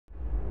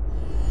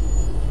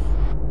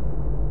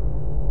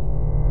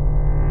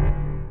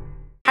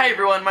Hey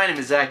everyone, my name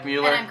is Zach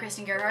Mueller. And I'm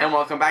Kristen Gerhardt. And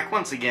welcome back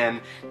once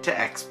again to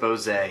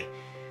Exposé.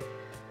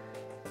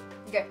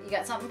 You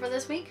got something for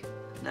this week?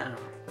 No,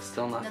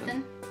 still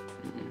nothing.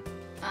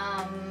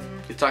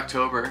 It's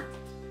October.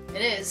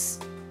 It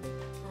is.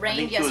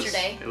 Rained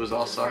yesterday. It was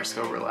also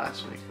October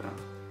last week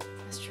though.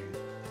 That's true.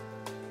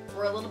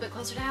 We're a little bit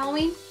closer to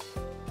Halloween.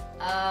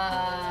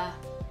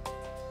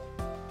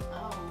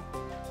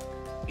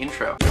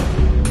 Intro.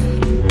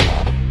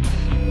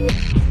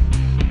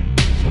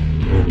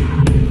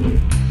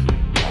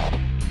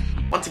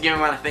 Once again,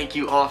 I want to thank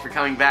you all for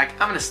coming back.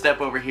 I'm going to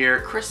step over here,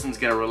 Kristen's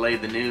going to relay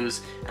the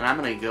news, and I'm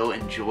going to go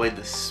enjoy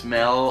the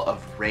smell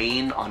of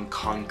rain on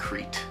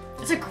concrete.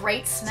 It's a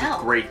great smell.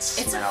 It's a great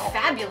smell. It's a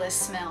fabulous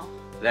smell.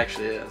 It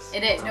actually is.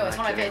 It is. No, it's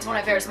one of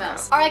my favorite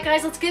smells. Alright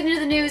guys, let's get into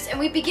the news, and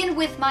we begin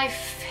with my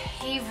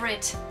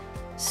favorite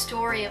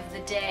story of the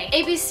day.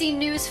 ABC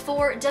News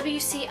 4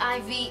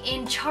 WCIV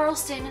in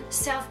Charleston,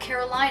 South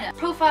Carolina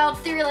profiled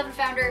theory11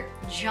 founder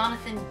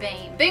Jonathan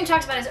Bain. Bain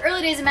talks about his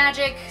early days of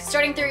magic,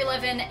 starting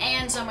theory11,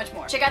 and so much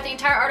more. Check out the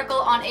entire article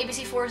on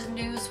ABC4's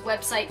news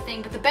website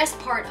thing, but the best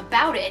part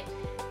about it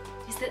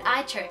is that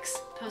iTricks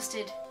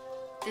posted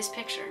this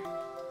picture.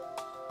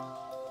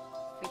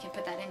 We can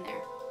put that in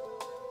there.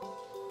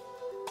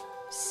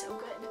 So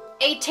good.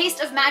 A Taste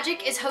of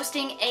Magic is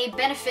hosting a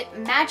benefit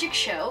magic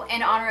show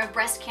in honor of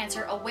Breast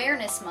Cancer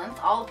Awareness Month,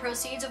 all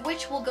proceeds of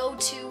which will go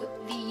to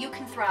the You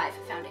Can Thrive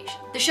Foundation.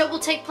 The show will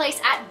take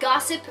place at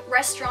Gossip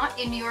Restaurant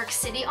in New York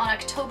City on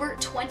October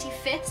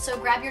 25th, so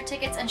grab your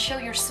tickets and show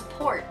your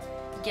support.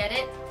 Get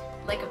it?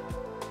 Like a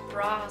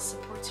bra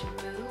supports your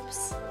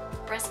boobs?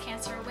 Breast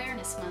Cancer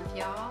Awareness Month,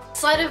 y'all.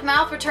 Sleight of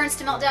Mouth returns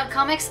to Meltdown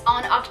Comics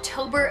on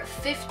October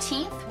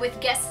 15th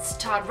with guests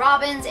Todd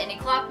Robbins, Andy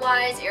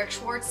Clockwise, Eric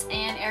Schwartz,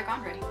 and Eric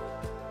Andre.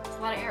 It's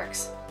a lot of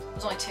Erics.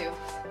 There's only two.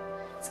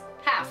 It's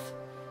half,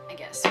 I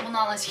guess. Well,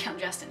 not unless you count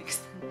Justin, because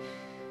then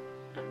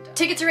I'm done.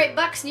 Tickets are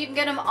 $8 and you can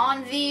get them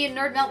on the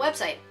Nerd Melt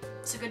website.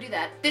 So go do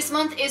that. This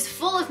month is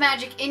full of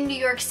magic in New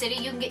York City.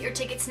 You can get your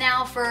tickets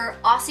now for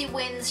Aussie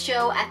Wins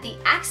show at the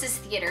Axis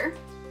Theater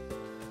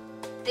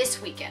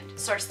this weekend.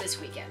 Starts this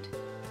weekend.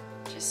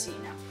 Just so you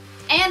know.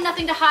 And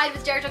Nothing to Hide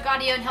with Derek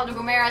Delgadio and Helder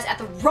Gomez at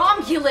the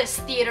Romulus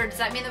Theater. Does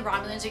that mean the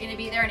Romulans are going to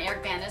be there and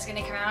Eric Bana is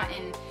going to come out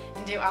and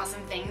do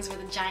awesome things with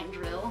a giant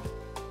drill?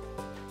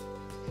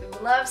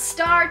 Who loves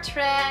Star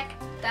Trek?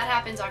 That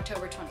happens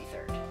October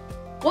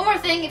 23rd. One more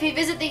thing, if you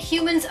visit the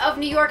Humans of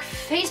New York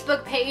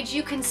Facebook page,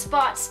 you can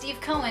spot Steve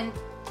Cohen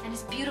and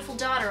his beautiful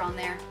daughter on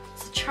there.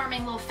 It's a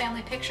charming little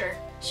family picture.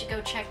 You should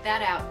go check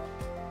that out.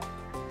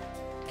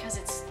 Because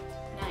it's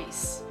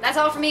nice. That's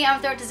all for me. I'm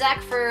gonna throw it to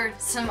Zach for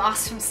some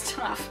awesome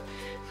stuff.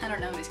 I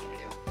don't know what he's gonna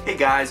do. Hey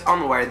guys, on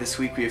the wire this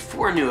week we have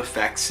 4 new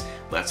effects.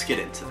 Let's get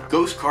into them.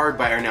 Ghost Card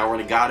by Arnel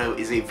Renegado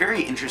is a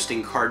very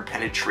interesting card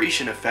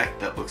penetration effect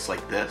that looks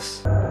like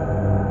this.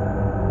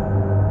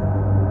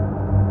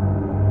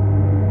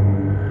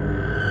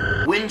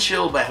 Wind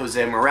Chill by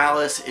Jose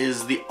Morales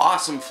is the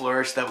awesome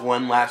flourish that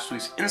won last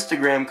week's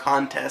Instagram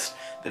contest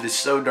that is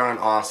so darn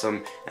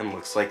awesome and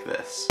looks like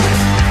this.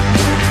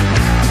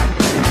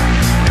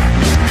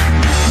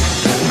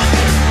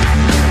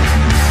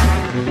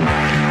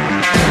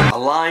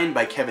 Line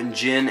by Kevin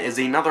Jin is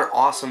another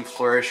awesome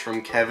flourish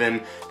from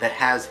Kevin that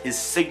has his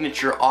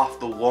signature off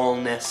the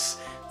wallness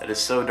that is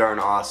so darn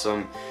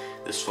awesome.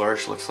 This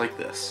flourish looks like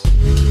this.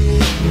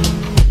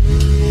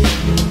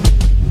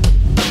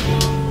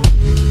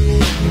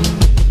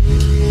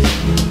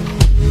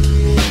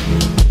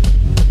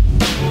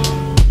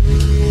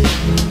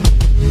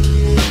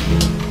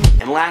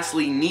 And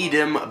lastly, Need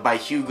Him by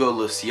Hugo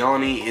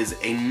Luciani is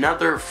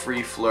another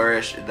free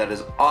flourish that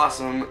is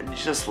awesome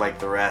just like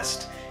the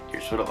rest.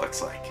 Here's what it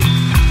looks like.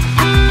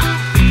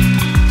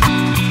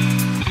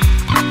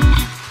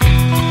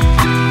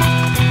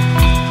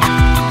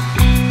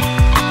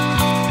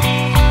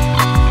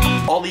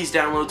 All these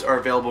downloads are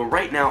available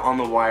right now on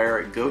the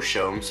wire. Go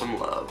show them some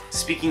love.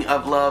 Speaking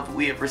of love,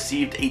 we have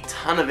received a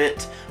ton of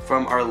it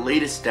from our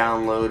latest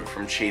download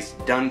from Chase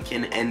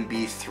Duncan,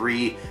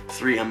 NB3.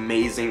 3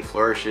 amazing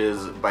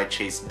flourishes by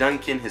Chase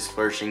Duncan, his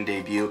flourishing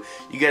debut.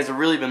 You guys have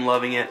really been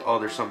loving it. Oh,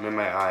 there's something in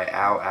my eye.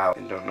 Ow, ow.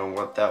 I don't know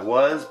what that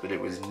was, but it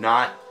was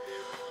not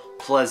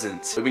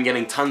pleasant. We've been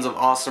getting tons of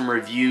awesome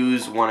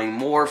reviews, wanting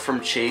more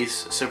from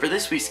Chase. So for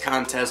this week's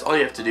contest, all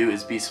you have to do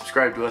is be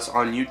subscribed to us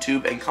on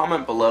YouTube and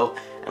comment below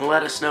and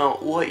let us know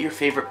what your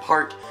favorite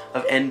part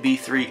of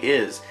NB3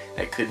 is.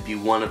 That could be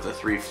one of the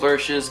 3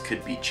 flourishes,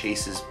 could be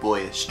Chase's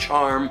boyish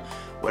charm,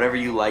 whatever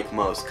you like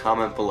most,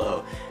 comment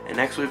below. And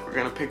next week we're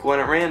gonna pick one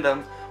at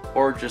random,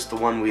 or just the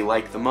one we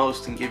like the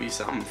most and give you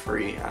something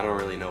free. I don't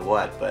really know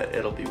what, but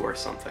it'll be worth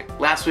something.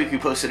 Last week we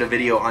posted a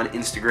video on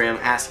Instagram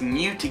asking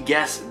you to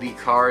guess the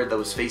card that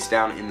was face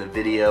down in the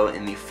video,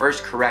 and the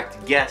first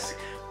correct guess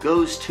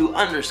goes to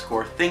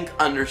 _ think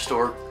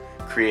 _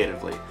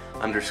 creatively.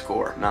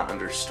 Underscore, not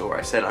understore.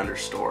 I said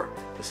understore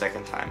the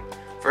second time.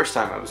 First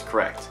time I was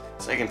correct.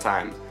 Second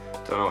time,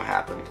 don't know what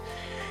happened.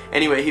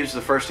 Anyway, he was the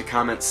first to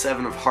comment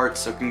 7 of hearts,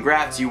 so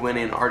congrats, you win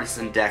an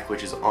artisan deck,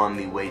 which is on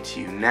the way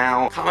to you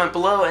now. Comment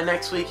below, and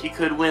next week you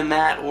could win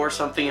that or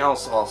something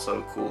else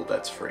also cool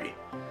that's free.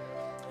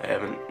 I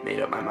haven't made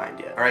up my mind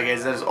yet. Alright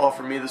guys, that is all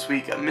for me this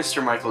week.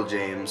 Mr. Michael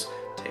James,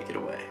 take it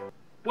away.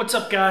 What's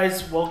up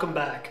guys, welcome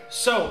back.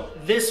 So,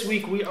 this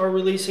week we are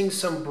releasing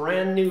some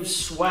brand new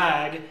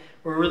swag.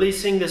 We're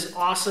releasing this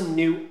awesome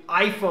new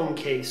iPhone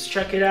case,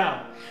 check it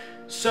out.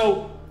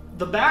 So,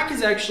 the back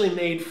is actually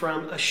made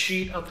from a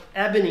sheet of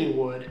ebony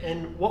wood,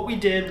 and what we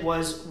did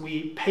was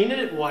we painted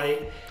it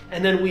white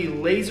and then we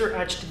laser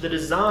etched the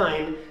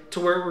design to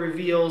where it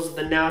reveals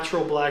the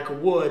natural black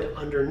wood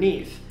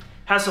underneath.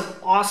 Has some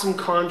awesome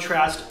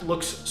contrast,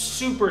 looks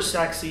super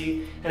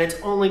sexy, and it's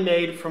only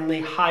made from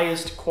the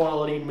highest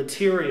quality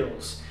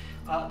materials.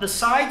 The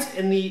sides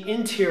and the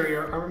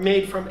interior are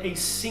made from a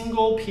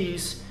single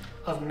piece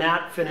of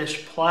matte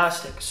finish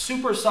plastic,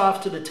 super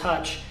soft to the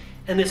touch.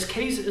 And this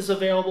case is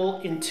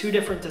available in 2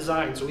 different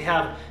designs. We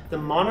have the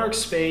Monarch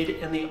Spade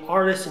and the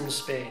Artisan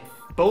Spade,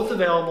 both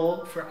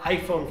available for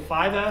iPhone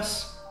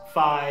 5S,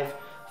 5,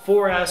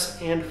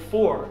 4S, and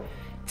 4.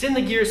 It's in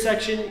the gear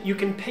section. You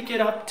can pick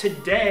it up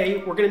today.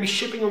 We're going to be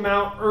shipping them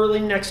out early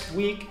next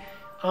week.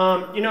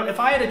 You know, if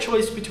I had a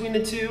choice between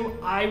the 2,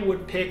 I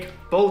would pick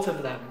both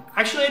of them.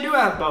 Actually, I do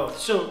have both,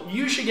 so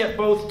you should get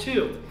both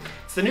too.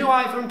 It's the new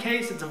iPhone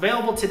case. It's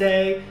available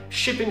today,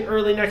 shipping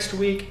early next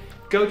week.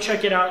 Go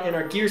check it out in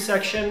our gear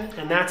section,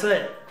 and that's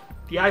it.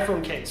 The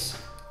iPhone case.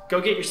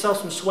 Go get yourself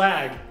some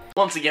swag.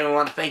 Once again, we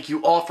want to thank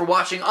you all for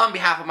watching. On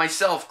behalf of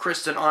myself,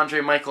 Kristen,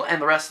 Andre, Michael,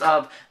 and the rest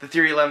of the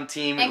theory11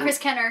 team. And Chris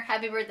Kenner,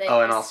 happy birthday. Oh,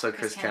 and also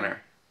Chris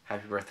Kenner.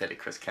 Happy birthday to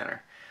Chris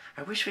Kenner.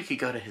 I wish we could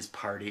go to his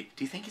party.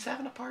 Do you think he's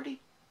having a party?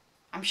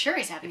 I'm sure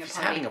he's having a party. If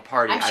he's having a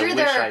party, I'm sure I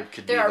wish I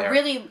could be there. There are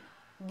really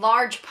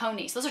large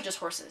ponies. Those are just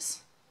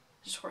horses.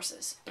 Just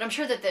horses. But I'm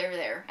sure that they're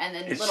there. And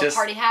then little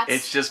party hats.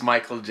 It's just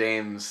Michael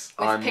James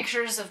with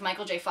pictures of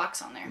Michael J.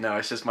 Fox on there. No,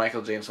 it's just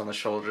Michael James on the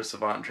shoulders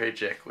of Andre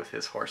Jick with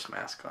his horse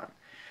mask on.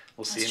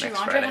 We'll see you next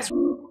Andre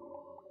Friday.